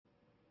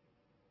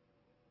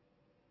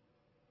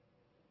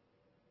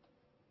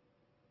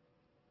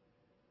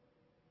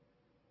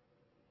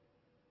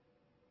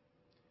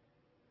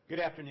Good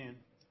afternoon.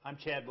 I'm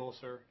Chad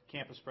Bolser,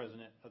 Campus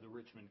President of the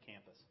Richmond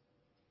campus.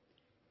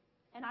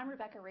 And I'm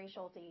Rebecca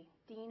Ray-Schulte,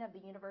 Dean of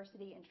the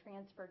University and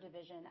Transfer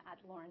Division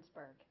at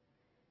Lawrenceburg.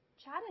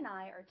 Chad and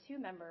I are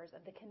two members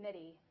of the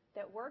committee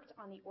that worked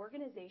on the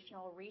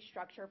organizational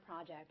restructure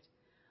project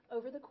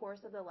over the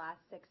course of the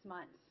last 6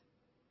 months.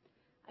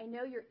 I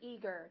know you're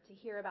eager to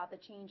hear about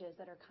the changes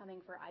that are coming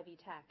for Ivy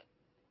Tech,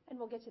 and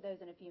we'll get to those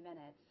in a few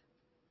minutes.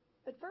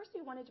 But first, we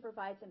wanted to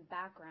provide some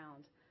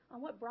background on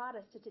what brought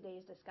us to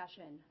today's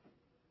discussion.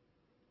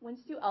 When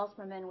Sue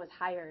Ellspermann was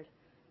hired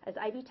as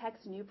Ivy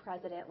Tech's new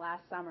president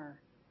last summer,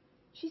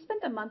 she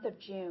spent the month of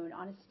June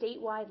on a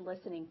statewide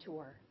listening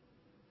tour.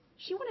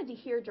 She wanted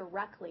to hear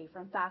directly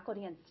from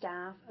faculty and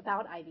staff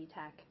about Ivy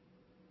Tech.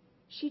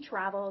 She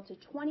traveled to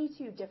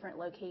 22 different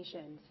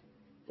locations,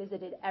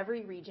 visited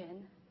every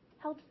region,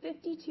 held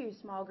 52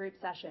 small group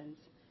sessions,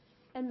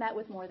 and met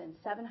with more than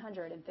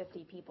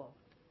 750 people.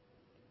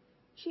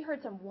 She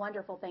heard some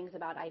wonderful things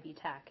about Ivy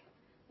Tech,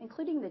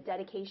 including the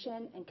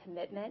dedication and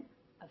commitment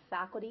of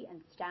faculty and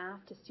staff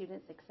to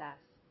student success.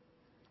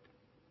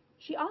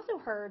 She also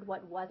heard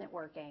what wasn't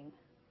working.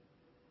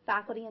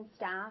 Faculty and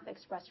staff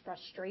expressed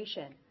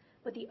frustration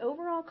with the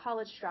overall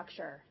college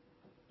structure,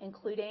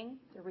 including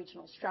the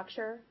regional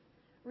structure,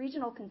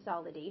 regional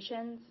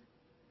consolidations,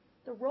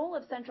 the role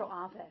of central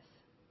office,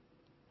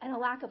 and a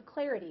lack of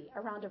clarity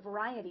around a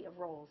variety of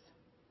roles,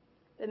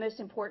 but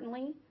most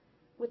importantly,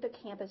 with the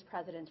campus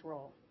president's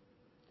role.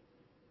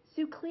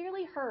 Sue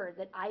clearly heard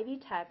that Ivy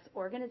Tech's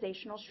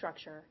organizational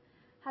structure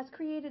has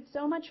created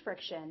so much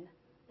friction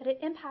that it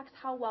impacts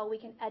how well we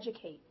can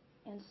educate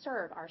and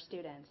serve our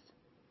students.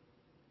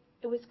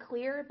 It was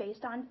clear,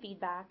 based on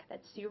feedback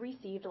that Sue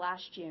received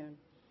last June,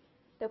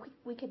 that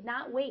we could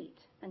not wait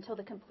until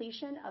the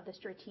completion of the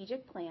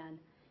strategic plan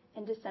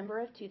in December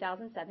of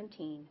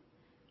 2017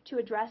 to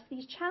address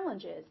these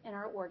challenges in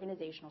our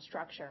organizational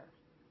structure.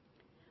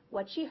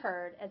 What she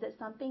heard is that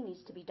something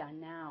needs to be done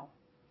now.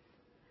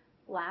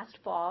 Last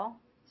fall,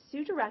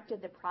 Sue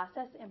directed the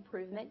process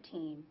improvement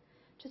team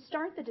to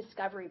start the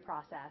discovery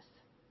process,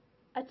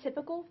 a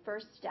typical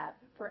first step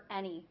for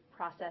any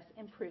process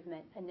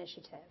improvement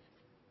initiative.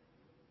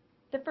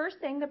 The first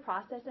thing the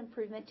process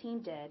improvement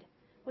team did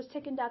was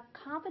to conduct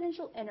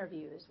confidential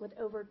interviews with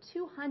over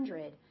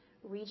 200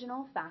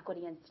 regional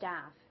faculty and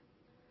staff.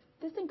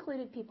 This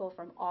included people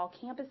from all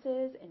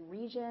campuses and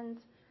regions,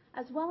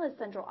 as well as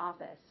central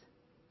office.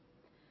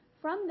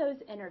 From those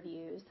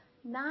interviews,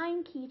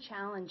 9 key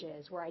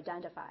challenges were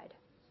identified: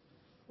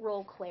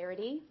 role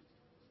clarity,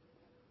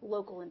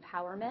 local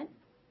empowerment,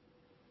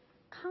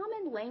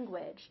 common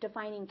language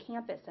defining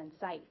campus and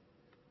site,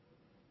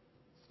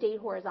 state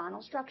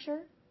horizontal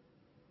structure,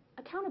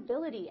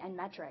 accountability and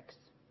metrics,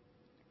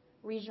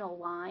 regional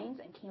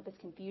lines and campus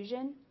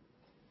confusion,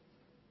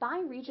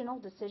 bi-regional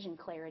decision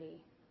clarity,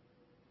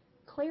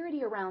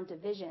 clarity around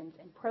divisions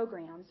and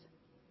programs,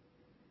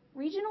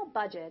 regional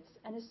budgets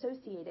and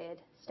associated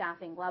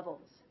staffing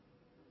levels.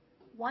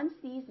 Once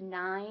these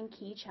 9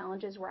 key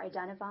challenges were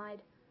identified,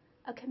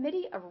 a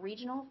committee of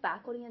regional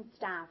faculty and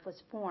staff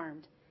was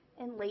formed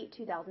in late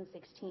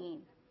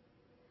 2016.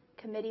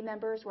 Committee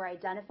members were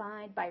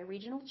identified by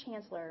regional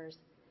chancellors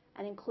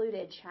and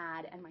included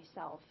Chad and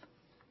myself.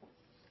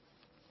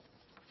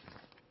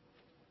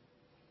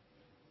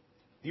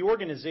 The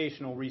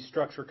Organizational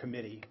Restructure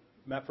Committee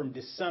met from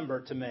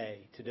December to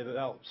May to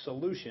develop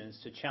solutions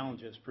to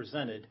challenges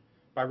presented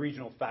by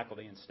regional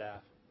faculty and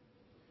staff.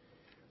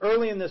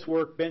 Early in this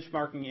work,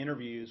 benchmarking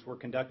interviews were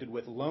conducted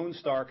with Lone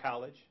Star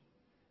College,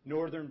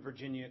 Northern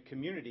Virginia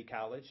Community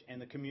College,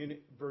 and the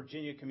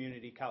Virginia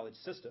Community College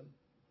System,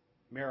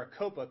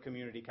 Maricopa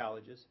Community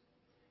Colleges,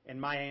 and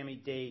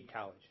Miami-Dade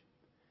College.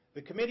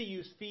 The committee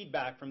used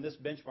feedback from this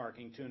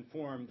benchmarking to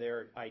inform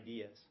their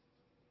ideas.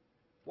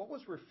 What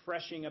was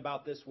refreshing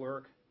about this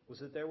work was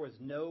that there was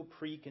no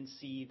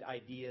preconceived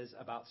ideas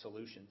about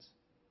solutions.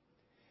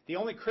 The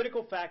only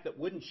critical fact that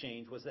wouldn't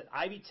change was that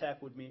Ivy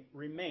Tech would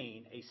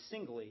remain a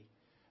singly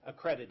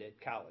accredited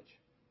college.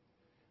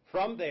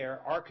 From there,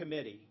 our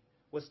committee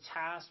was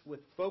tasked with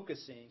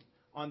focusing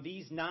on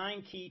these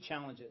 9 key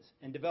challenges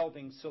and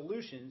developing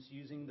solutions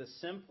using the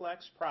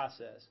simplex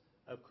process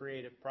of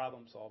creative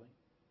problem solving.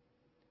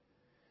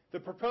 The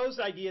proposed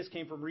ideas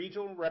came from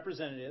regional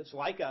representatives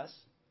like us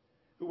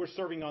who were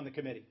serving on the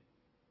committee.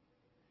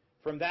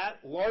 From that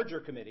larger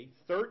committee,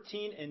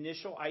 13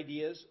 initial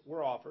ideas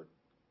were offered,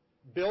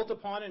 built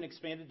upon and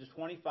expanded to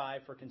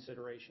 25 for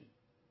consideration.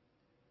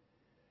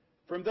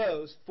 From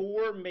those,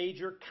 4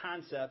 major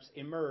concepts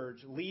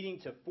emerged, leading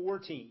to 4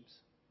 teams,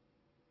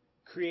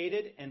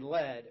 created and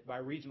led by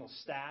regional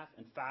staff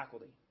and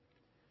faculty,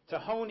 to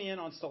hone in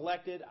on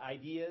selected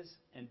ideas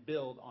and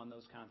build on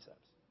those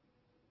concepts.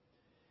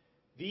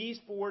 These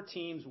 4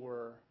 teams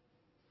were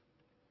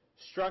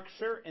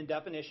structure and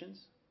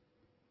definitions,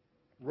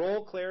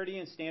 role clarity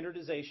and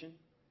standardization,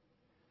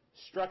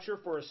 structure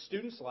for a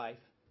student's life,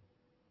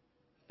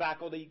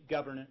 faculty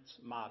governance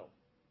model.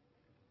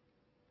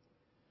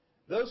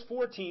 Those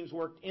 4 teams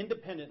worked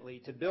independently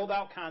to build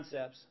out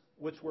concepts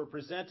which were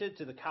presented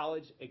to the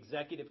college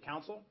executive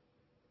council,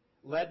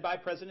 Led by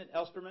President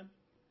Ellspermann,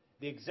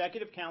 the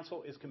Executive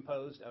Council is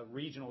composed of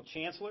regional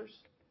chancellors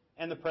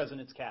and the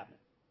President's cabinet.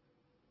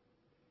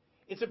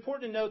 It's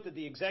important to note that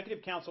the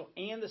Executive Council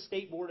and the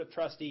State Board of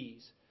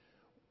Trustees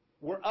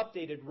were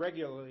updated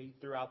regularly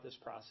throughout this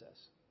process.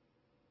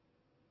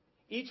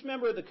 Each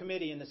member of the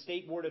committee and the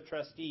State Board of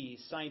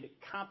Trustees signed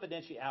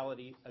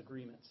confidentiality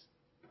agreements.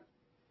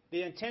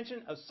 The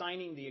intention of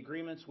signing the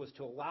agreements was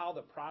to allow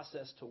the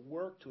process to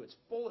work to its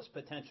fullest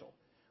potential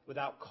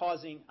without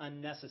causing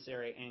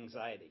unnecessary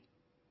anxiety.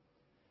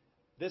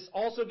 This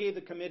also gave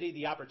the committee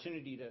the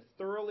opportunity to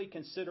thoroughly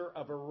consider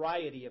a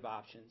variety of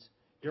options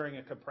during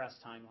a compressed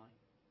timeline.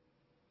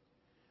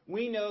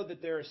 We know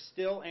that there is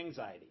still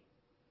anxiety,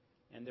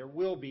 and there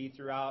will be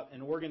throughout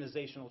an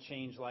organizational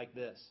change like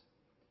this.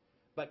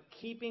 But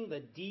keeping the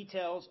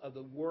details of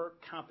the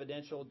work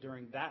confidential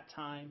during that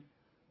time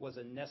was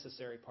a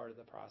necessary part of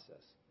the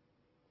process.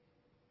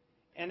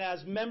 And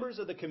as members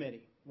of the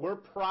committee, we're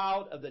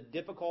proud of the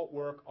difficult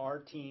work our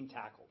team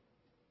tackled.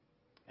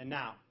 And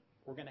now,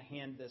 we're going to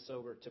hand this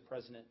over to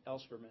President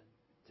Ellspermann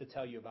to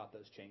tell you about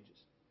those changes.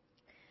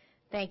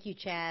 Thank you,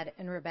 Chad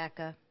and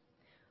Rebecca,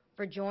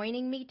 for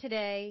joining me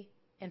today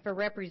and for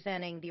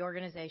representing the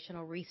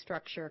Organizational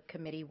Restructure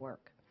Committee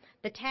work.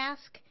 The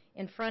task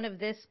in front of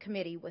this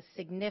committee was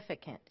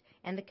significant,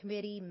 and the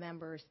committee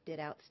members did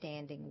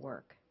outstanding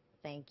work.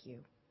 Thank you.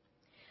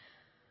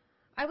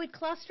 I would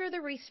cluster the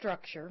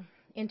restructure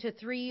into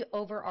 3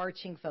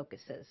 overarching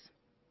focuses.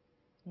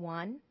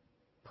 1,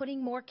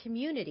 putting more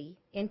community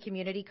in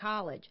community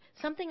college,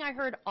 something I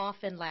heard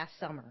often last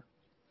summer.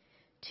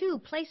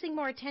 2, placing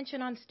more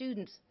attention on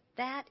students.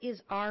 That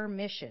is our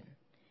mission.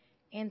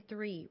 And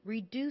 3,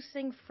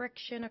 reducing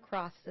friction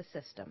across the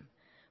system.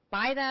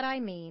 By that I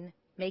mean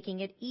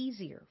making it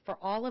easier for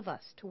all of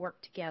us to work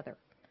together,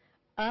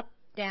 up,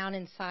 down,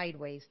 and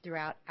sideways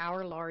throughout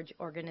our large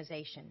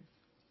organization.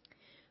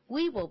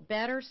 We will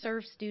better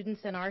serve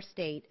students in our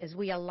state as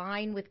we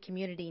align with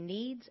community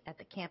needs at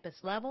the campus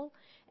level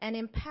and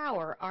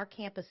empower our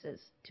campuses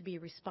to be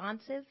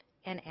responsive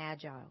and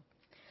agile.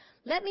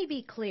 Let me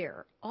be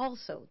clear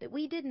also that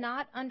we did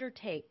not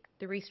undertake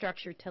the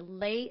restructure to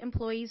lay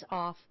employees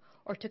off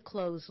or to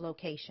close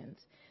locations.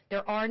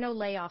 There are no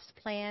layoffs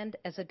planned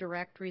as a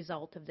direct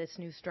result of this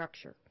new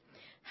structure.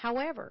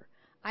 However,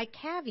 I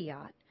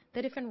caveat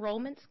that if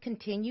enrollments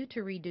continue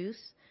to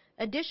reduce,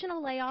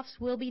 additional layoffs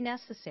will be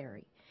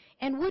necessary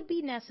and would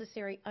be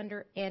necessary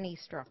under any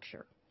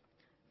structure.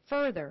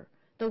 Further,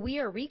 though we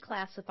are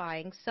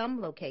reclassifying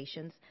some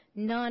locations,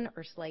 none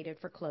are slated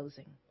for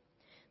closing.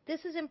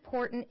 This is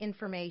important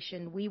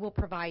information we will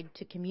provide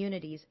to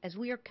communities as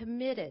we are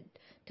committed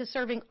to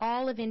serving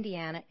all of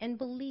Indiana and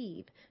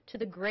believe to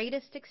the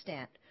greatest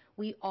extent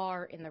we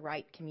are in the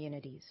right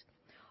communities.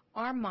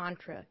 Our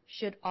mantra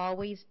should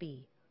always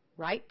be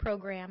right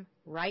program,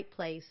 right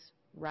place,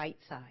 right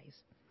size.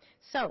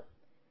 So,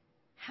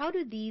 how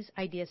do these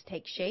ideas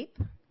take shape?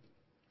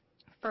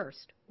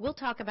 First, we'll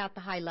talk about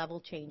the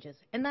high-level changes,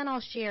 and then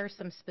I'll share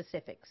some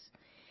specifics.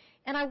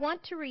 And I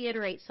want to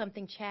reiterate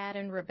something Chad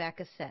and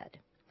Rebecca said.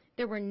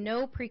 There were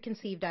no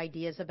preconceived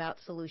ideas about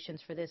solutions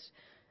for this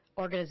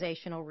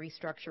organizational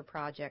restructure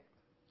project.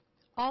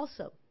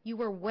 Also, you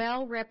were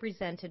well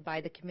represented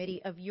by the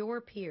committee of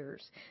your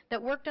peers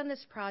that worked on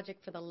this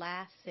project for the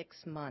last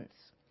 6 months.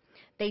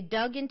 They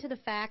dug into the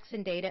facts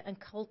and data and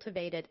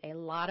cultivated a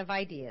lot of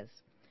ideas.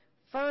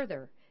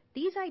 Further,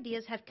 these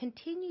ideas have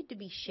continued to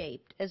be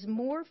shaped as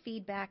more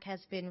feedback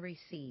has been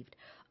received,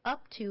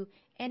 up to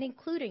and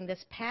including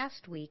this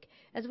past week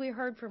as we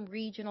heard from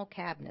regional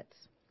cabinets.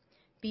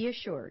 Be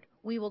assured,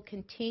 we will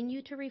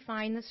continue to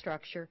refine the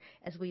structure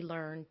as we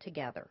learn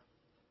together.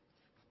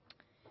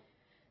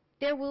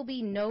 There will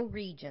be no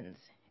regions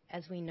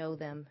as we know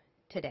them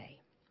today.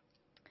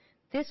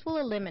 This will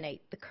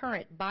eliminate the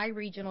current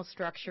bi-regional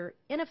structure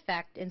in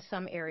effect in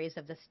some areas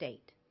of the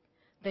state.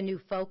 The new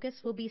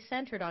focus will be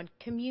centered on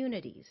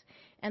communities,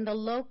 and the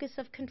locus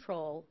of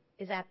control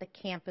is at the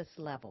campus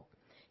level.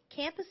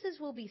 Campuses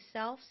will be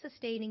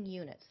self-sustaining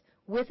units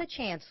with a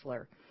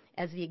chancellor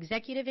as the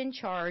executive in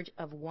charge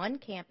of one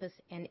campus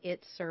and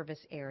its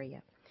service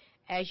area.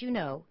 As you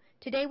know,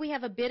 today we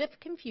have a bit of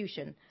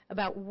confusion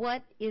about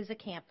what is a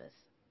campus,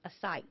 a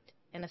site,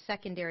 and a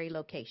secondary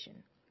location.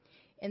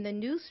 In the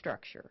new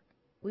structure,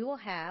 we will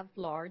have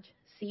large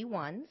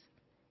C1s,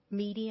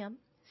 medium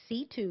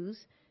C2s,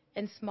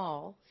 and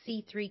small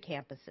C3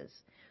 campuses.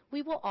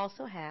 We will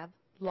also have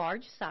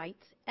large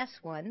sites,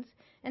 S1s,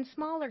 and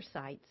smaller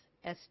sites,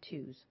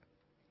 S2s.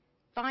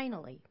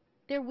 Finally,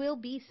 there will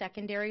be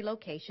secondary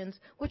locations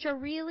which are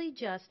really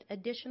just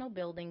additional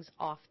buildings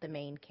off the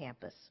main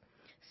campus,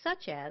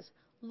 such as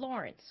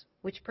Lawrence,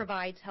 which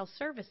provides health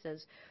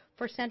services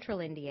for Central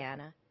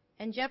Indiana,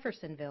 and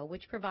Jeffersonville,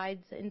 which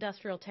provides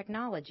industrial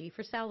technology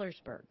for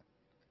Sellersburg.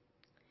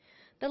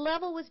 The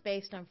level was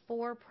based on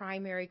 4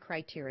 primary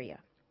criteria: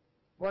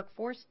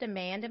 workforce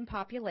demand and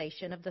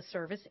population of the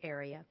service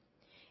area,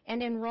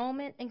 and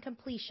enrollment and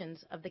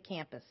completions of the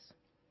campus.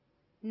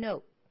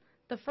 Note,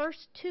 the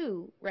first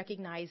 2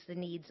 recognize the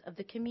needs of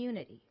the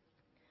community.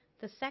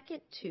 The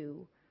second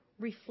 2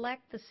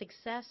 reflect the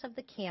success of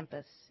the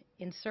campus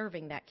in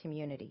serving that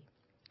community.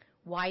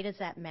 Why does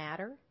that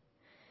matter?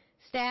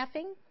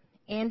 Staffing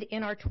and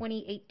in our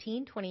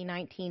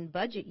 2018-2019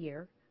 budget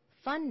year,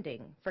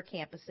 funding for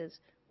campuses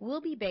will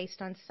be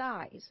based on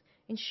size,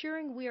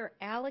 ensuring we are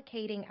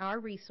allocating our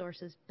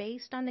resources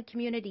based on the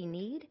community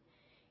need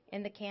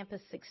and the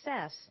campus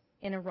success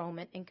in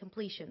enrollment and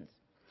completions.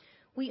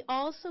 We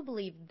also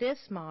believe this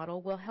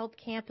model will help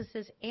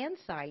campuses and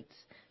sites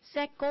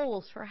set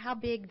goals for how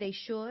big they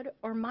should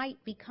or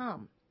might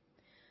become.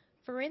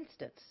 For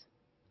instance,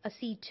 a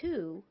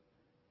C2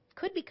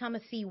 could become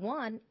a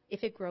C1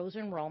 if it grows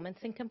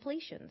enrollments and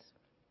completions.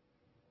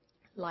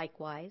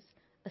 Likewise,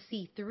 a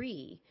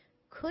C3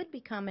 could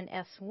become an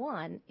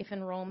S1 if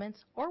enrollments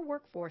or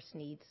workforce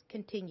needs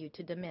continue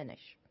to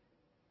diminish.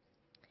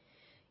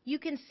 You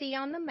can see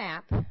on the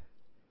map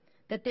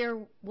that there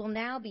will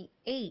now be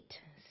 8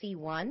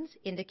 C1s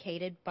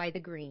indicated by the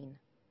green,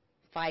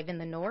 5 in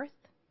the north,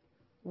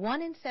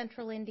 1 in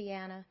central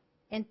Indiana,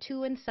 and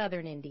 2 in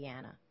southern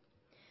Indiana.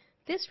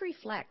 This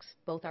reflects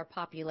both our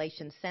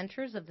population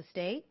centers of the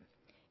state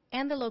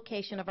and the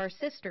location of our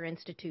sister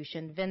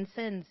institution,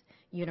 Vincennes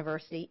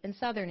University in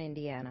southern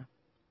Indiana.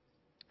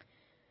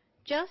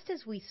 Just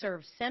as we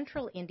serve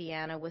central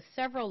Indiana with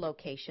several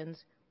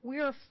locations, we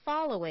are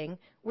following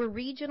where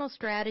regional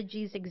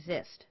strategies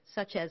exist,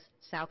 such as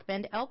South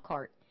Bend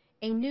Elkhart,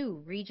 a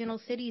new regional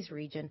cities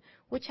region,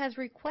 which has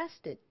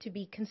requested to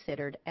be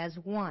considered as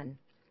one.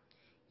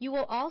 You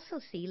will also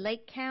see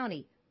Lake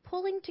County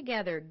pulling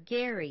together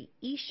Gary,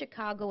 East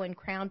Chicago, and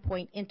Crown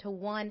Point into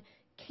one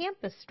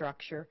campus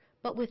structure,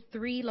 but with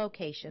 3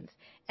 locations,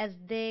 as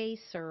they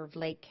serve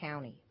Lake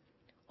County.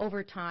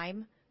 Over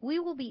time, we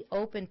will be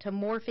open to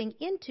morphing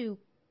into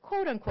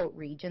quote-unquote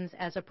regions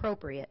as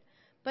appropriate,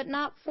 but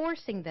not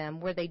forcing them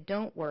where they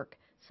don't work,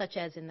 such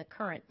as in the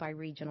current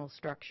biregional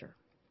structure.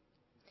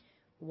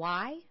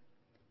 Why?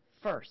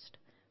 First,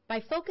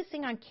 by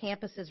focusing on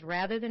campuses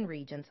rather than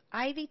regions,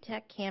 Ivy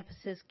Tech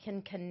campuses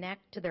can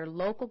connect to their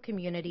local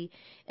community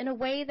in a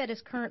way that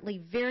is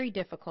currently very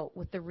difficult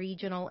with the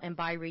regional and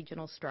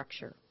biregional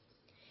structure.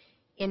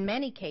 In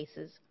many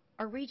cases,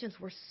 our regions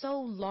were so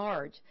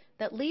large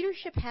that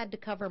leadership had to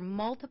cover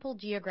multiple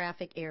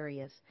geographic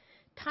areas.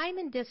 Time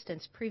and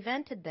distance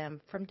prevented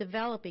them from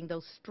developing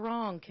those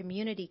strong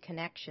community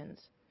connections.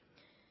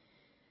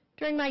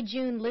 During my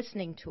June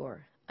listening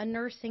tour, a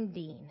nursing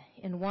dean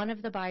in one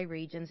of the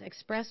bi-regions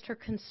expressed her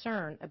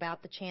concern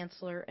about the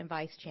chancellor and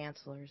vice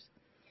chancellors,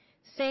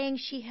 saying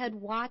she had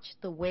watched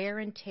the wear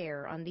and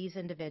tear on these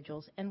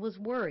individuals and was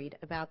worried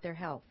about their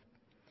health.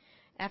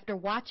 After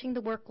watching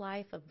the work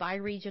life of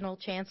bi-regional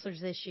chancellors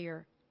this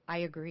year, I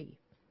agree.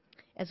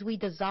 As we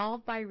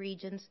dissolve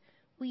bi-regions,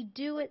 we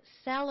do it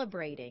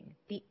celebrating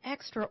the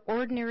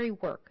extraordinary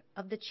work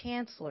of the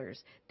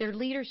chancellors, their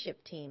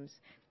leadership teams,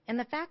 and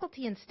the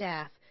faculty and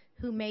staff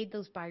who made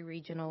those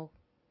bi-regional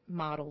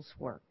models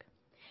work.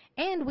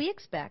 And we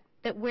expect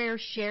that where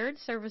shared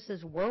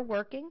services were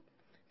working,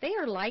 they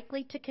are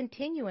likely to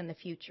continue in the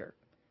future.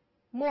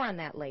 More on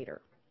that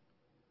later.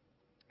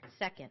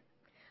 Second,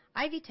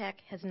 Ivy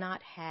Tech has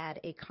not had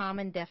a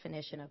common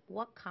definition of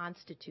what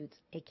constitutes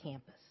a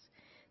campus.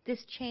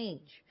 This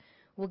change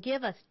will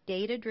give us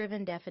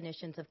data-driven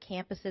definitions of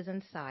campuses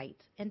and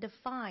sites and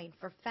define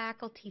for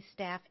faculty,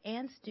 staff,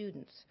 and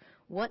students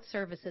what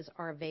services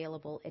are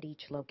available at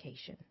each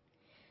location.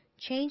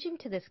 Changing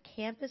to this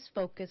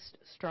campus-focused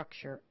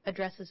structure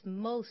addresses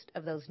most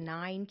of those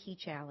 9 key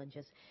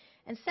challenges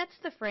and sets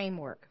the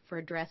framework for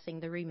addressing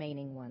the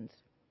remaining ones.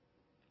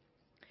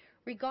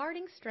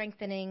 Regarding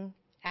strengthening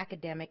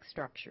academic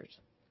structures,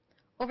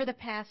 over the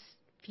past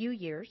few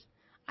years,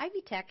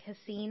 Ivy Tech has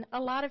seen a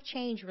lot of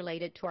change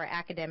related to our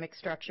academic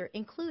structure,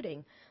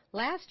 including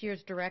last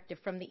year's directive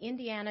from the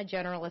Indiana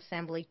General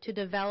Assembly to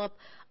develop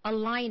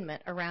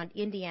alignment around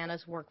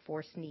Indiana's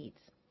workforce needs.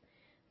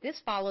 This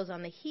follows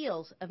on the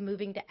heels of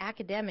moving to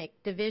academic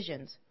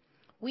divisions.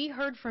 We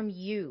heard from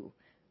you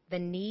the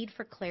need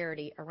for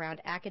clarity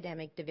around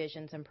academic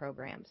divisions and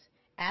programs.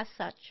 As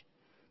such,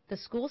 the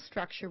school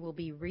structure will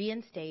be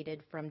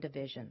reinstated from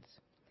divisions.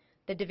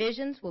 The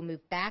divisions will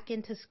move back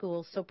into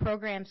schools so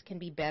programs can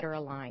be better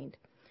aligned.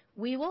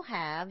 We will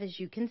have, as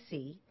you can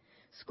see,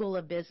 School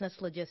of Business,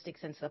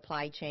 Logistics, and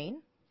Supply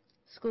Chain,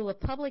 School of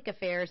Public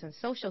Affairs and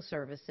Social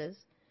Services,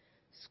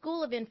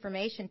 School of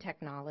Information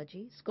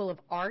Technology, School of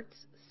Arts,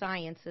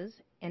 Sciences,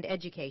 and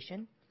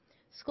Education,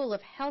 School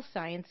of Health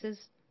Sciences,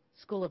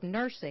 School of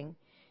Nursing,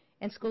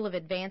 and School of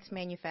Advanced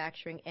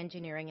Manufacturing,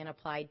 Engineering, and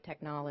Applied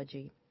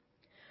Technology.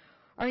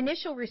 Our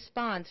initial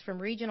response from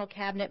regional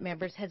cabinet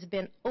members has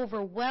been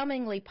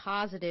overwhelmingly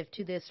positive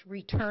to this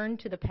return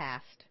to the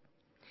past.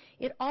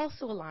 It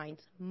also aligns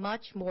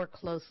much more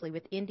closely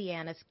with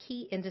Indiana's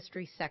key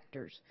industry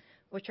sectors,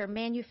 which are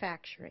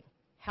manufacturing,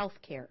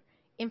 healthcare,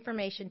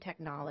 information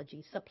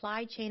technology,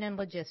 supply chain and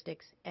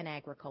logistics, and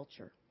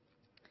agriculture.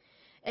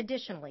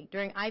 Additionally,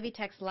 during Ivy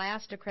Tech's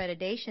last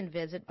accreditation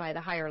visit by the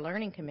Higher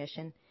Learning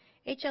Commission,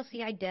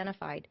 HLC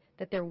identified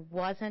that there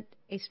wasn't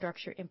a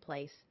structure in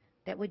place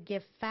that would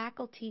give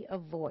faculty a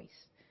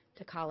voice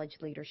to college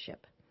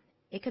leadership.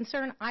 A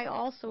concern I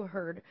also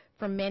heard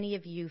from many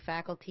of you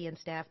faculty and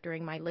staff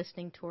during my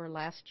listening tour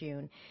last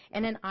June,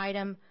 and an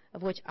item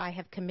of which I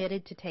have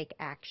committed to take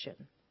action.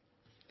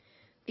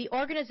 The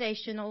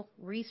Organizational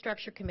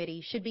Restructure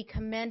Committee should be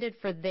commended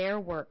for their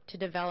work to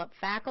develop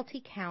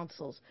faculty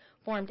councils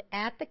formed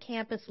at the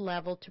campus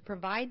level to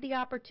provide the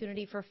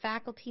opportunity for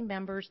faculty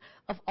members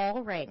of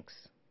all ranks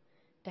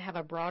to have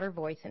a broader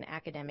voice in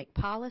academic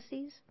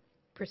policies,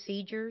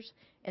 procedures,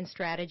 and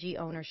strategy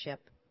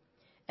ownership.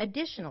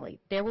 Additionally,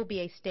 there will be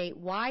a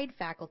statewide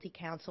faculty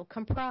council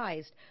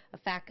comprised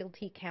of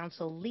faculty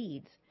council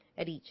leads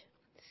at each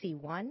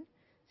C1,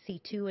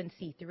 C2, and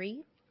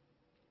C3.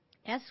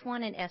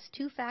 S1 and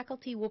S2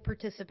 faculty will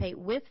participate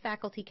with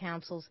faculty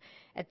councils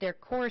at their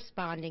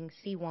corresponding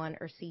C1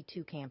 or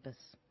C2 campus.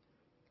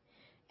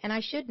 And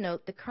I should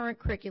note the current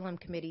curriculum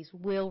committees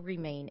will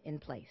remain in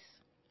place.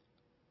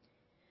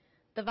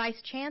 The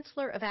Vice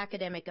Chancellor of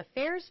Academic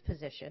Affairs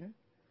position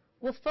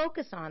will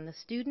focus on the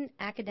student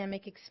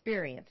academic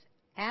experience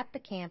at the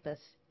campus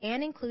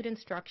and include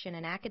instruction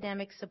and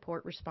academic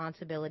support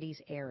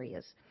responsibilities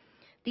areas.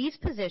 These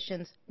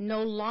positions,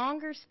 no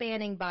longer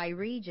spanning by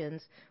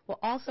regions, will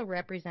also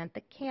represent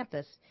the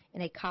campus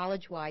in a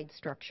college-wide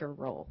structure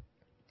role.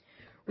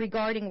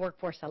 Regarding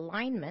workforce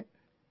alignment,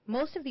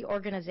 most of the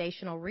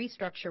organizational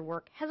restructure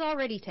work has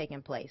already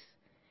taken place.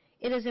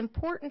 It is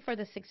important for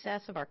the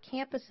success of our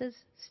campuses,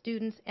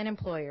 students, and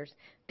employers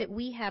that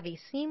we have a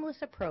seamless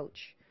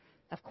approach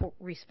of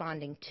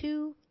responding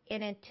to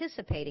and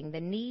anticipating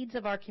the needs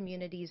of our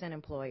communities and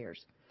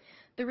employers.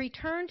 The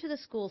return to the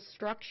school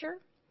structure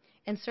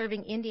and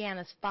serving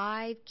Indiana's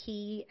 5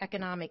 key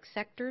economic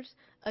sectors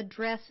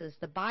addresses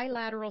the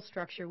bilateral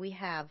structure we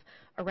have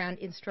around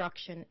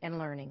instruction and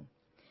learning.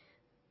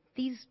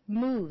 These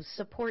moves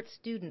support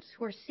students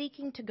who are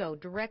seeking to go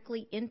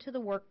directly into the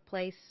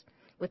workplace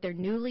with their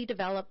newly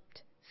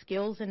developed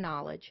skills and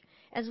knowledge,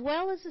 as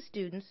well as the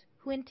students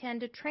who intend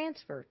to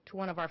transfer to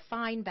one of our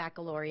fine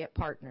baccalaureate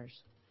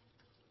partners.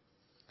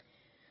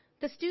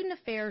 The student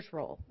affairs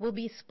role will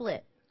be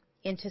split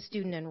into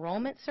student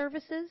enrollment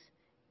services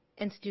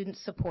and student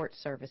support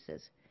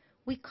services.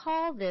 We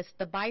call this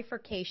the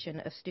bifurcation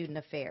of student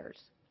affairs.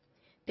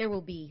 There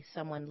will be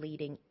someone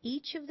leading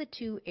each of the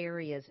 2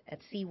 areas at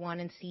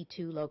C1 and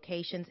C2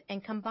 locations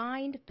and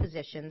combined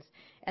positions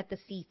at the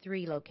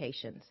C3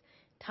 locations.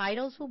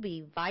 Titles will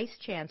be Vice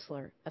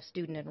Chancellor of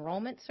Student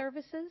Enrollment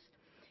Services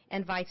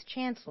and Vice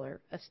Chancellor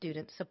of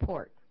Student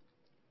Support.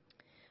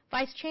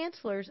 Vice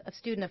Chancellors of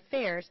Student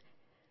Affairs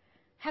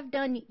have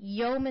done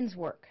yeoman's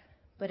work,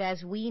 but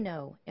as we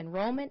know,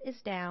 enrollment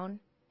is down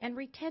and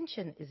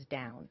retention is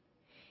down,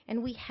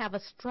 and we have a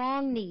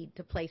strong need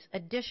to place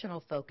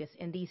additional focus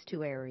in these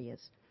 2 areas.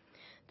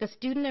 The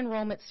Student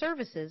Enrollment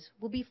Services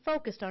will be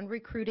focused on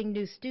recruiting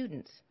new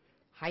students,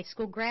 high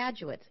school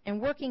graduates,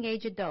 and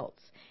working-age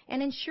adults,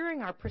 and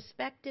ensuring our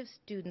prospective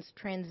students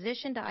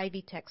transition to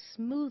Ivy Tech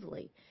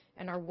smoothly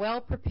and are well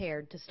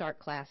prepared to start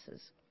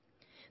classes.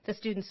 The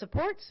Student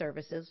Support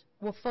Services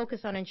will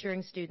focus on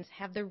ensuring students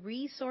have the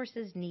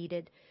resources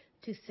needed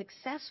to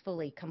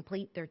successfully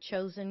complete their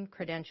chosen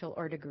credential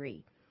or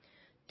degree.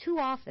 Too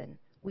often,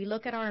 we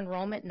look at our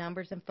enrollment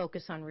numbers and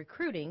focus on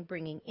recruiting,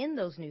 bringing in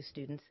those new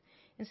students,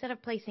 instead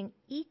of placing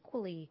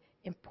equally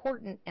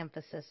important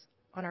emphasis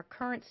on our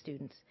current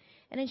students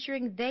and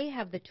ensuring they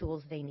have the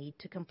tools they need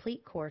to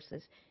complete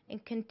courses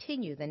and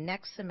continue the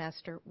next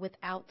semester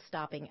without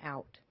stopping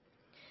out.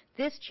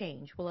 This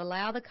change will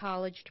allow the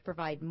college to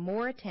provide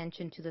more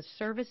attention to the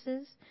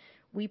services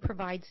we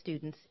provide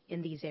students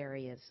in these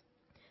areas.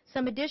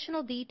 Some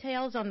additional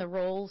details on the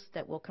roles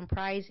that will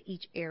comprise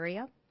each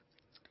area.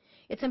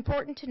 It's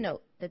important to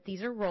note that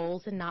these are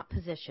roles and not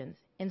positions.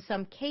 In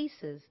some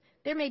cases,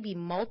 there may be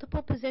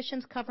multiple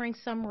positions covering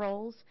some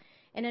roles,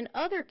 and in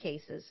other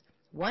cases,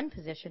 one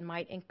position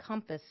might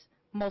encompass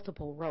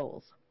multiple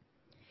roles.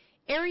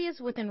 Areas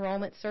with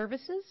enrollment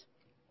services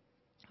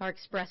are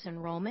express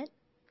enrollment,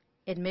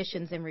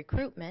 admissions and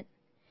recruitment,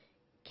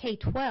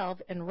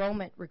 K-12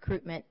 enrollment,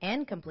 recruitment,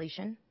 and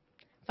completion,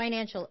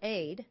 financial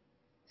aid,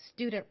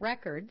 student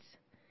records,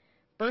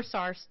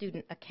 Bursar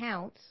student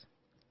accounts,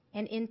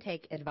 and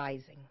intake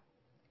advising.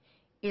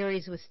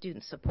 Areas with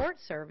student support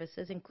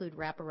services include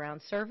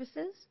wraparound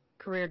services,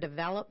 career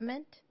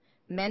development,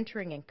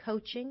 mentoring and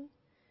coaching,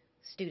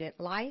 student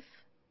life,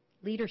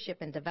 leadership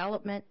and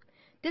development,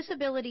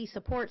 disability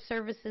support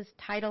services,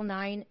 Title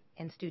IX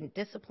and student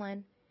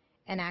discipline,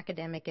 and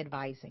academic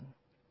advising.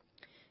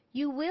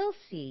 You will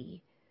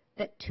see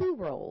that 2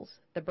 roles,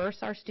 the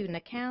Bursar student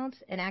accounts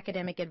and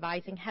academic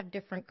advising, have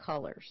different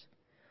colors.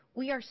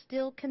 We are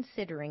still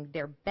considering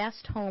their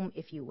best home,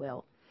 if you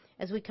will,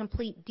 as we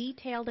complete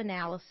detailed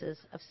analysis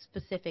of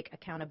specific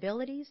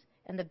accountabilities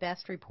and the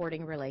best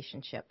reporting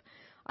relationship.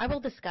 I will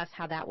discuss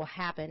how that will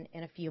happen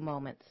in a few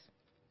moments.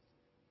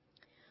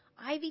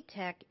 Ivy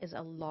Tech is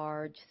a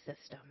large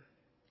system.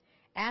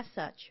 As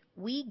such,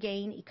 we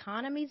gain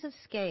economies of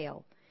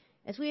scale,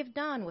 as we have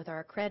done with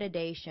our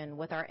accreditation,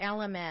 with our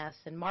LMS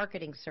and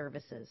marketing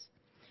services.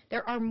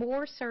 There are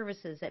more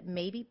services that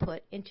may be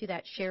put into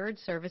that shared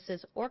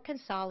services or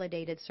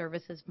consolidated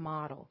services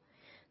model.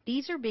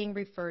 These are being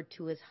referred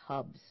to as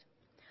hubs.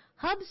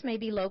 Hubs may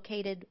be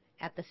located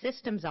at the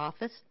systems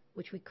office,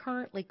 which we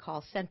currently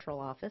call central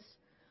office,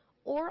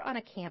 or on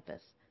a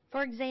campus.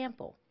 For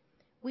example,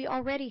 we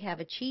already have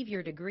Achieve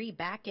Your Degree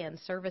Back-End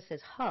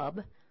Services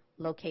Hub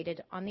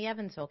located on the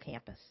Evansville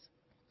campus.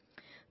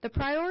 The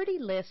priority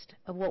list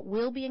of what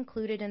will be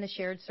included in the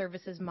shared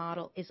services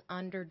model is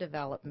under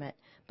development,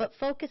 but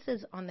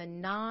focuses on the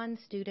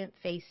non-student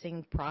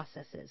facing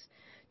processes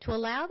to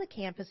allow the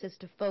campuses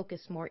to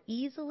focus more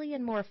easily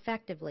and more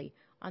effectively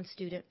on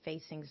student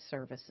facing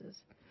services.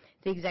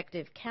 The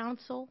Executive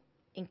Council,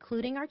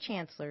 including our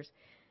chancellors,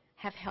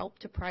 have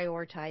helped to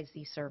prioritize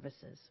these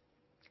services.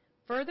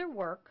 Further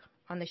work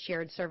on the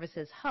shared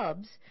services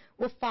hubs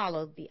will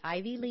follow the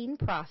Ivy Lean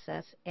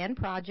process, and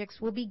projects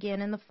will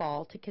begin in the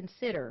fall to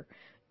consider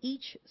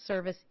each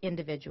service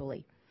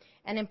individually.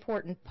 An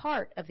important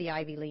part of the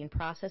Ivy Lean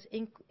process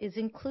is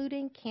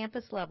including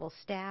campus-level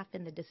staff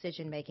in the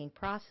decision-making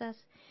process,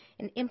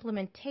 and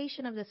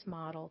implementation of this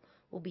model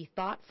will be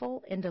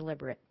thoughtful and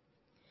deliberate.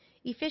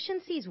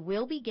 Efficiencies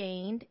will be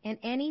gained, and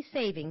any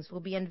savings will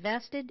be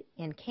invested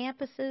in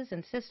campuses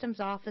and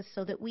systems office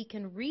so that we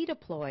can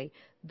redeploy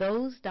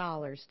those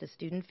dollars to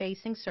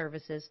student-facing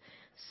services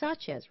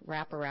such as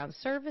wraparound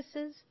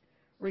services,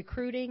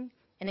 recruiting,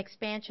 and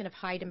expansion of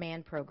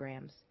high-demand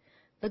programs.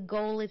 The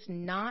goal is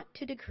not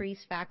to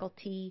decrease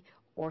faculty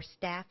or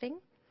staffing,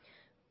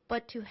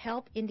 but to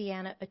help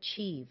Indiana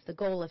achieve the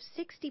goal of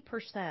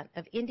 60%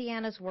 of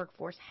Indiana's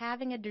workforce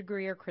having a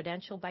degree or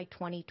credential by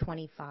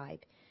 2025.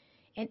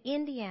 And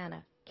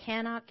Indiana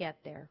cannot get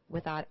there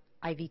without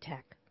Ivy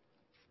Tech.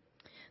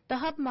 The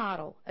hub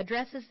model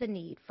addresses the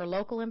need for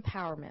local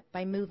empowerment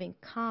by moving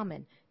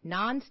common,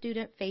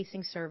 non-student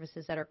facing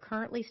services that are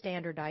currently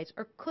standardized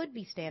or could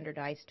be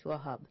standardized to a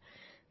hub.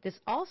 This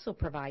also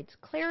provides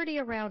clarity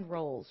around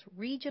roles,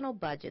 regional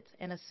budgets,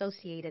 and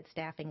associated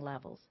staffing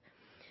levels.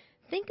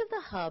 Think of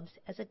the hubs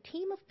as a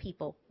team of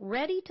people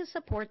ready to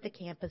support the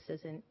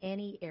campuses in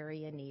any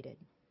area needed.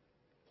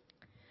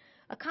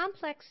 A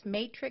complex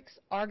matrix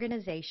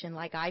organization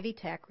like Ivy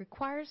Tech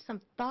requires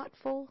some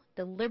thoughtful,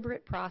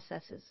 deliberate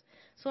processes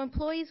so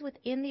employees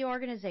within the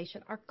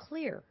organization are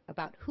clear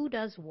about who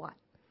does what.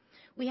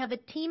 We have a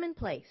team in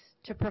place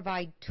to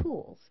provide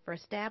tools for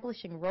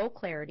establishing role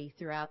clarity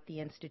throughout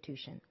the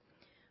institution.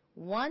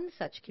 One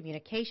such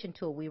communication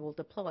tool we will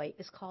deploy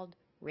is called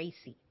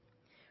RACI.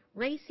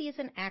 RACI is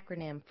an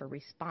acronym for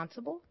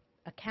Responsible,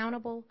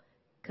 Accountable,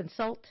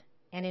 Consult,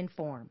 and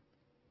Inform.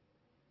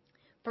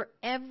 For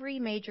every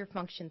major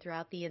function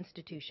throughout the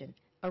institution,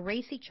 a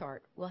RACI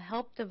chart will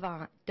help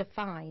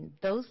define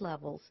those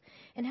levels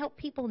and help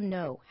people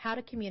know how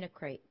to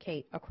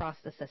communicate across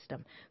the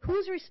system.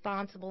 Who's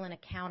responsible and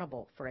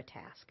accountable for a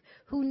task?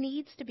 Who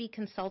needs to be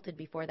consulted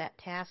before that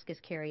task is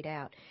carried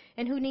out?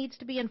 And who needs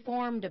to be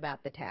informed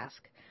about the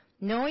task?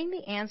 Knowing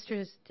the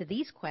answers to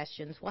these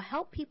questions will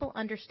help people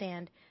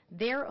understand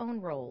their own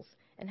roles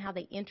and how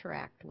they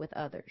interact with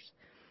others.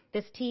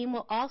 This team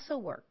will also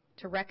work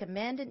to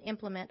recommend and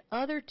implement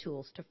other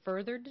tools to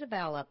further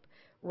develop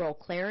role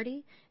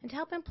clarity and to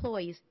help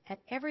employees at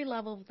every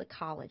level of the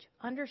college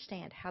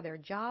understand how their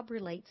job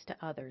relates to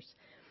others.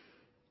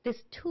 This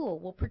tool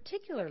will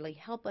particularly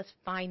help us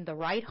find the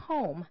right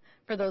home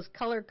for those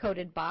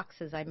color-coded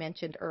boxes I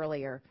mentioned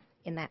earlier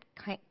in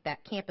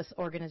that campus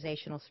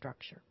organizational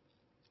structure.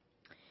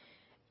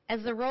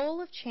 As the role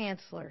of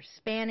chancellor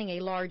spanning a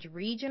large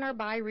region or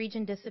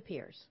by-region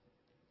disappears,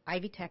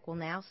 Ivy Tech will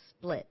now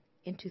split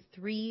into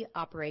 3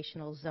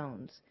 operational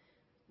zones: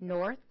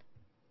 North,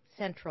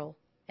 Central,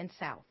 and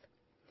South.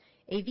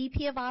 A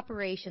VP of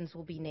Operations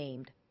will be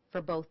named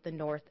for both the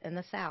North and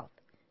the South.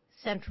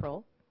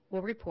 Central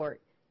will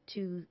report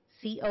to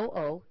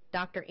COO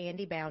Dr.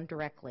 Andy Bound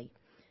directly.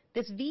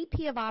 This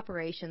VP of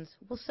Operations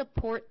will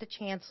support the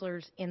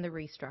chancellors in the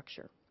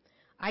restructure,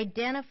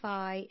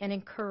 identify and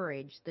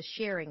encourage the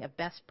sharing of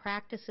best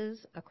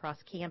practices across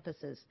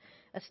campuses,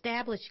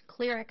 establish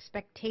clear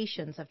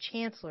expectations of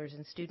chancellors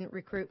in student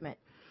recruitment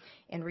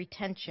and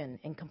retention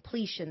and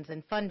completions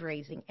and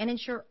fundraising, and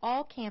ensure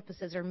all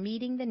campuses are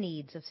meeting the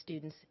needs of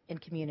students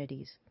and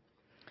communities.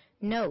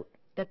 Note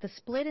that the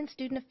split in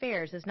student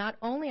affairs is not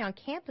only on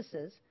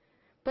campuses,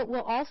 but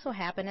will also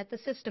happen at the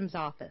systems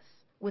office,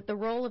 with the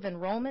role of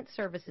enrollment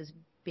services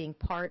being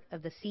part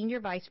of the Senior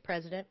Vice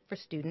President for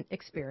Student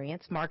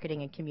Experience,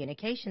 Marketing and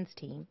Communications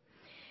team,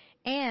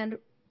 and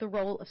the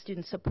role of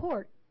student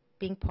support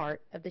being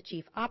part of the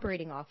Chief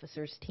Operating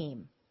Officer's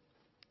team.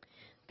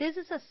 This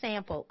is a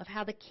sample of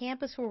how the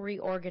campus will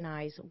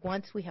reorganize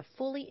once we have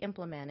fully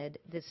implemented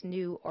this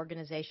new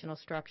organizational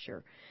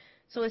structure.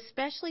 So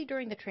especially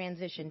during the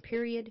transition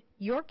period,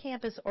 your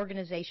campus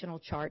organizational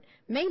chart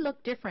may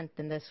look different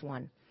than this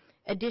one.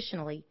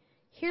 Additionally,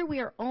 here we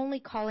are only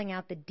calling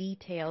out the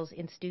details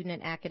in student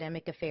and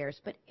academic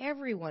affairs, but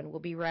everyone will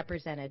be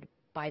represented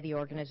by the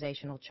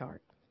organizational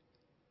chart.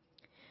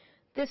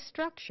 This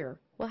structure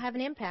will have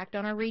an impact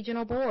on our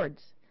regional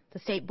boards. The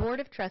State Board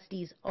of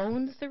Trustees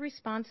owns the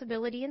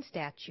responsibility in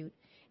statute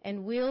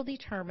and will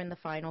determine the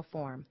final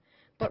form,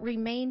 but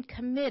remain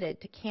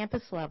committed to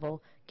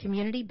campus-level,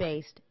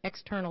 community-based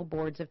external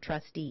boards of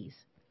trustees.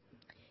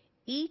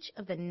 Each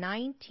of the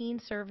 19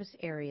 service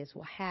areas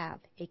will have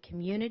a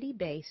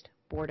community-based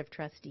board of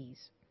trustees.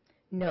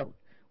 Note,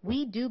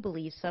 we do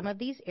believe some of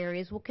these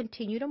areas will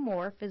continue to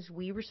morph as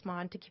we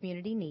respond to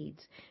community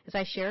needs. As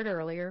I shared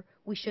earlier,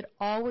 we should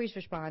always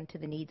respond to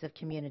the needs of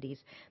communities.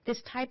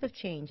 This type of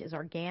change is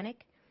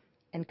organic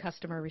and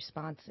customer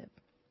responsive.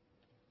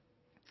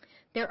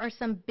 There are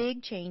some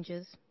big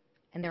changes,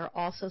 and there are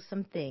also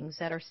some things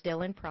that are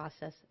still in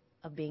process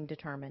of being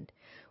determined.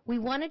 We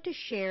wanted to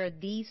share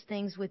these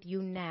things with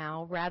you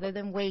now rather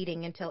than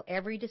waiting until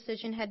every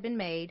decision had been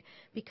made,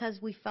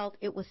 because we felt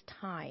it was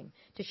time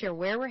to share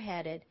where we're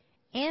headed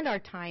and our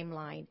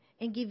timeline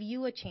and give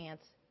you a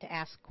chance to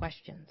ask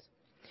questions.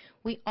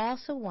 We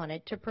also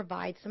wanted to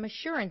provide some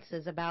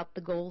assurances about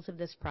the goals of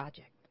this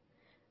project.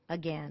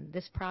 Again,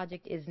 this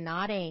project is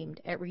not aimed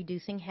at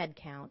reducing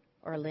headcount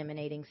or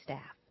eliminating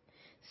staff.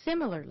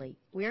 Similarly,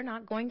 we are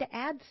not going to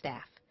add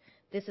staff.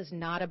 This is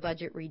not a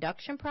budget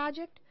reduction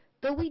project,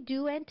 though we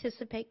do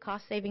anticipate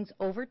cost savings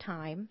over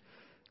time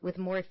with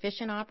more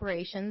efficient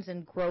operations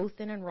and growth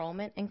in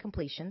enrollment and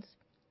completions.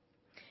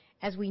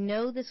 As we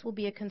know this will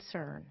be a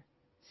concern,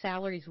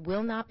 salaries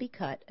will not be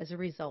cut as a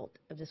result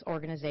of this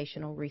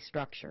organizational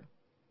restructure.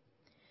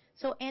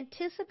 So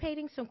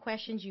anticipating some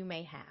questions you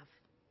may have.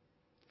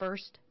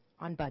 First,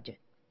 on budget.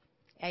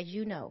 As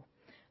you know,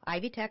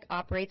 Ivy Tech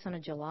operates on a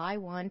July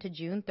 1 to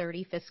June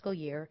 30 fiscal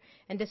year,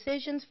 and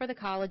decisions for the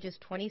college's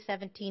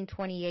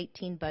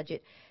 2017-2018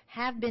 budget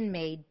have been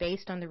made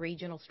based on the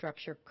regional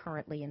structure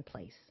currently in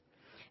place.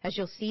 As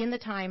you'll see in the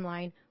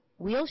timeline,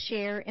 we'll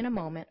share in a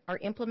moment our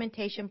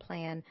implementation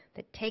plan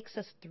that takes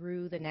us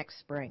through the next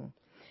spring.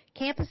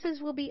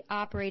 Campuses will be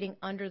operating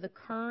under the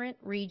current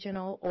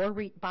regional or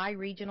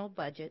bi-regional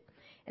budget,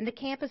 and the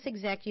campus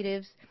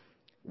executives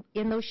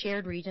in those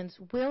shared regions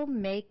will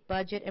make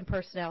budget and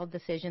personnel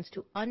decisions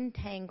to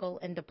untangle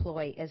and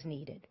deploy as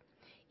needed.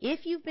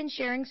 If you've been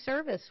sharing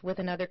service with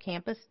another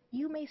campus,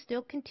 you may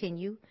still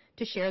continue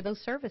to share those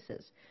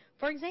services.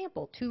 For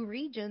example, 2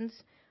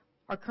 regions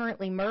are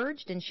currently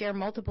merged and share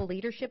multiple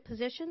leadership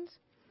positions.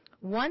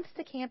 Once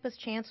the campus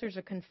chancellors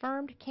are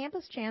confirmed,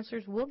 campus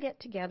chancellors will get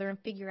together and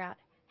figure out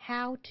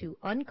how to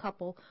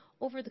uncouple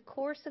over the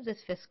course of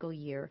this fiscal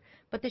year,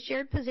 but the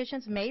shared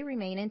positions may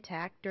remain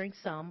intact during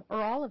some or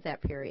all of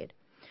that period.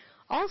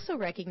 Also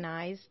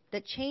recognize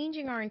that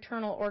changing our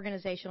internal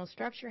organizational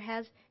structure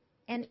has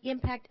an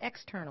impact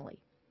externally.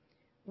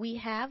 We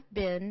have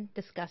been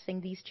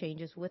discussing these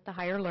changes with the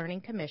Higher Learning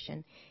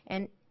Commission,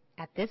 and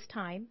at this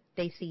time,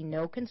 they see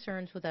no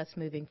concerns with us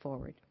moving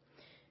forward.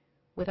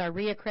 With our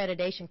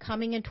reaccreditation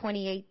coming in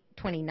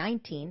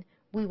 2019,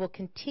 we will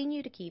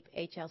continue to keep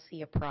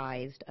HLC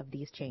apprised of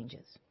these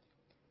changes.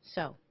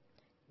 So,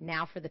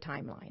 now for the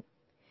timeline.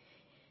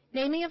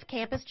 Naming of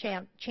campus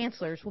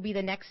chancellors will be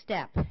the next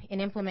step in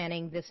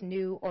implementing this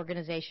new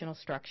organizational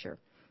structure.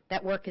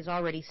 That work has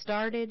already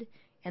started,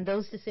 and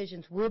those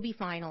decisions will be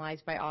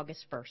finalized by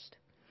August 1st.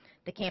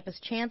 The campus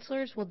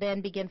chancellors will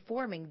then begin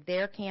forming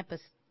their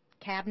campus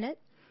cabinet,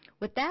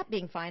 with that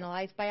being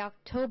finalized by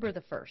October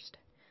the 1st.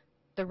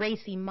 The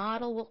RACI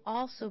model will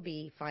also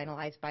be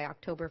finalized by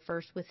October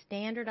 1st with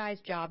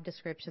standardized job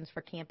descriptions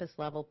for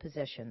campus-level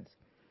positions.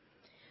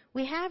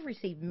 We have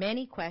received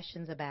many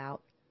questions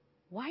about,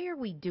 why are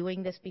we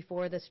doing this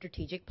before the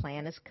strategic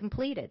plan is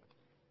completed?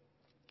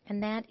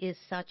 And that is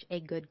such a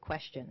good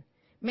question.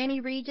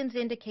 Many regions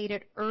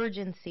indicated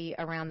urgency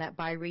around that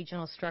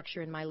bi-regional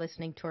structure in my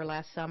listening tour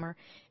last summer,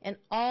 and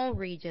all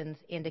regions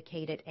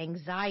indicated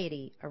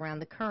anxiety around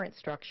the current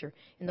structure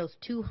in those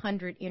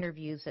 200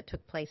 interviews that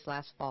took place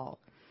last fall.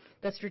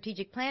 The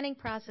strategic planning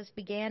process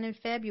began in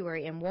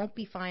February and won't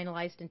be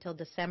finalized until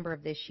December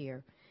of this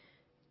year.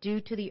 Due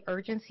to the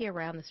urgency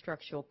around the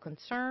structural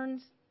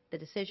concerns, the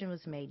decision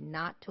was made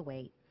not to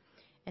wait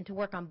and to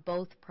work on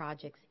both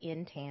projects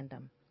in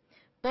tandem.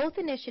 Both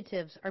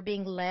initiatives are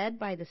being led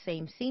by the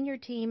same senior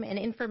team, and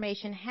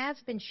information has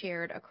been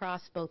shared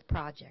across both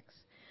projects.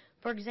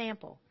 For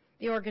example,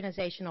 the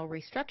organizational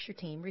restructure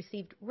team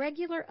received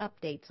regular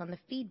updates on the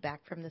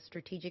feedback from the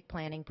strategic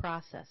planning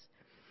process.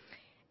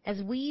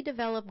 As we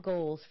develop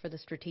goals for the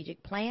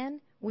strategic plan,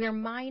 we are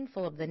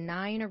mindful of the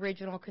 9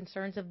 original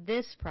concerns of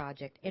this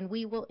project, and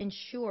we will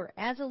ensure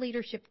as a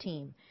leadership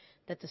team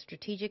that the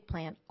strategic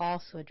plan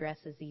also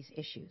addresses these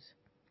issues.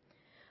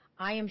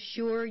 I am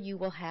sure you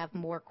will have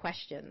more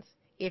questions.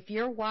 If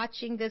you're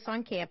watching this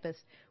on campus,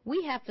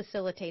 we have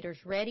facilitators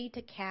ready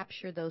to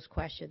capture those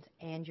questions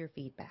and your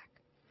feedback.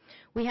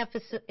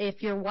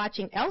 If you're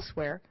watching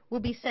elsewhere, we'll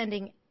be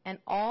sending an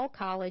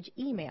all-college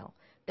email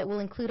that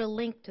will include a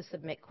link to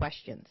submit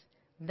questions.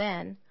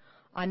 Then,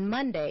 on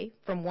Monday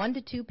from 1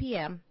 to 2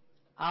 p.m.,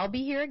 I'll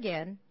be here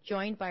again,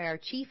 joined by our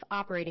Chief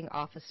Operating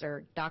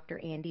Officer, Dr.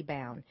 Andy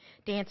Bound,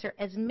 to answer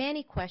as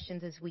many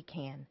questions as we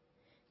can.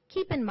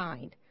 Keep in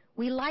mind,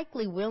 we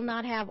likely will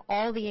not have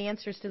all the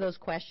answers to those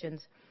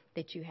questions,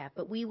 that you have,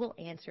 but we will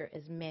answer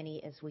as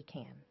many as we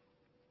can.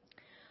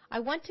 I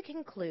want to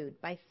conclude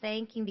by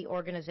thanking the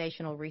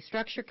Organizational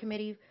Restructure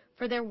Committee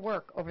for their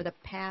work over the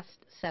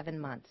past 7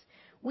 months.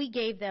 We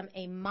gave them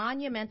a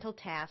monumental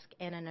task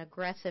and an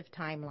aggressive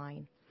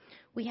timeline.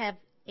 We have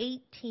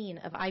 18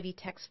 of Ivy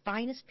Tech's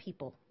finest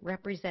people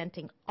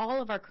representing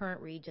all of our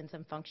current regions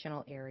and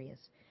functional areas.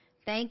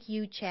 Thank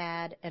you,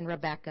 Chad and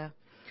Rebecca,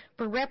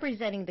 for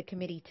representing the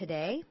committee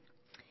today,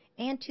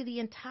 and to the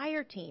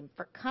entire team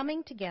for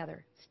coming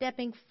together,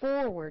 stepping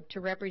forward to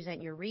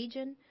represent your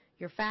region,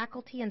 your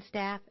faculty and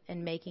staff,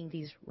 and making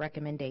these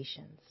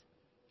recommendations.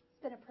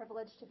 It's been a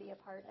privilege to be a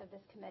part of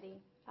this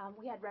committee.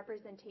 We had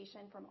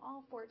representation from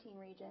all 14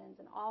 regions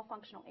and all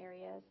functional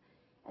areas,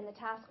 and the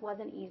task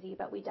wasn't easy,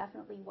 but we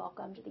definitely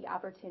welcomed the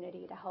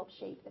opportunity to help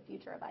shape the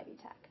future of Ivy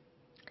Tech.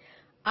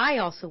 I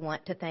also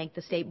want to thank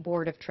the State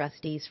Board of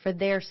Trustees for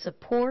their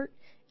support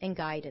and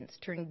guidance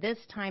during this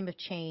time of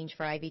change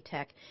for Ivy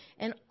Tech,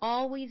 and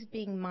always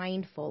being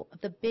mindful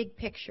of the big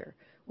picture,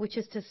 which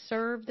is to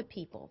serve the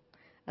people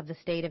of the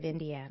state of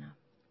Indiana.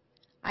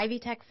 Ivy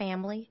Tech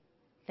family,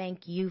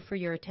 thank you for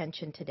your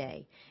attention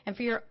today and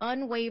for your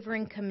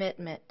unwavering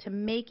commitment to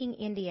making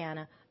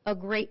Indiana a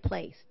great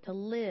place to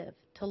live,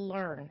 to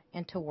learn,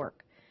 and to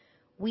work.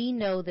 We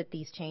know that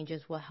these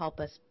changes will help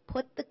us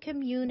put the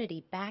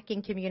community back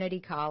in community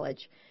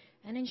college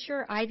and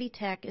ensure Ivy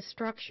Tech is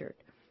structured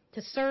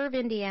to serve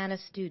Indiana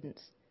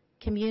students,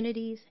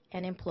 communities,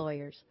 and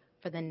employers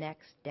for the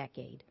next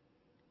decade.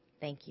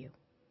 Thank you.